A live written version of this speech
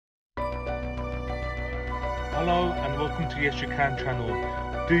Hello and welcome to Yes You Can channel.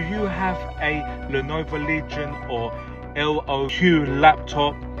 Do you have a Lenovo Legion or LOQ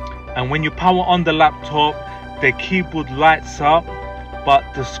laptop, and when you power on the laptop the keyboard lights up but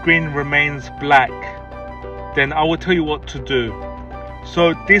the screen remains black? Then I will tell you what to do.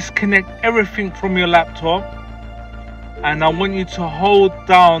 So disconnect everything from your laptop and I want you to hold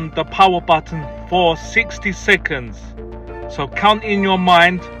down the power button for 60 seconds. So count in your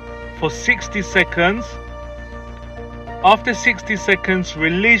mind for 60 seconds. After 60 seconds,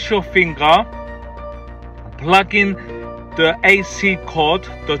 release your finger, plug in the AC cord,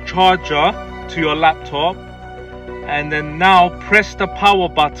 the charger, to your laptop, and then now press the power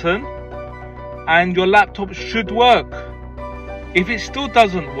button and your laptop should work. If it still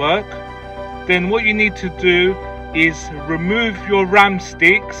doesn't work, then what you need to do is remove your RAM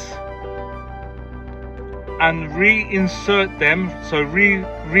sticks and reinsert them, so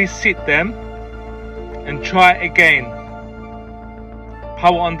reset them and try again.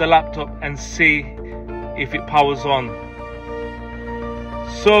 Power on the laptop and see if it powers on.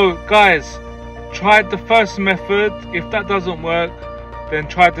 So guys, try the first method. If that doesn't work, then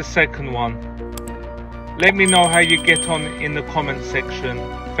try the second one. Let me know how you get on in the comment section.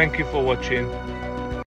 Thank you for watching.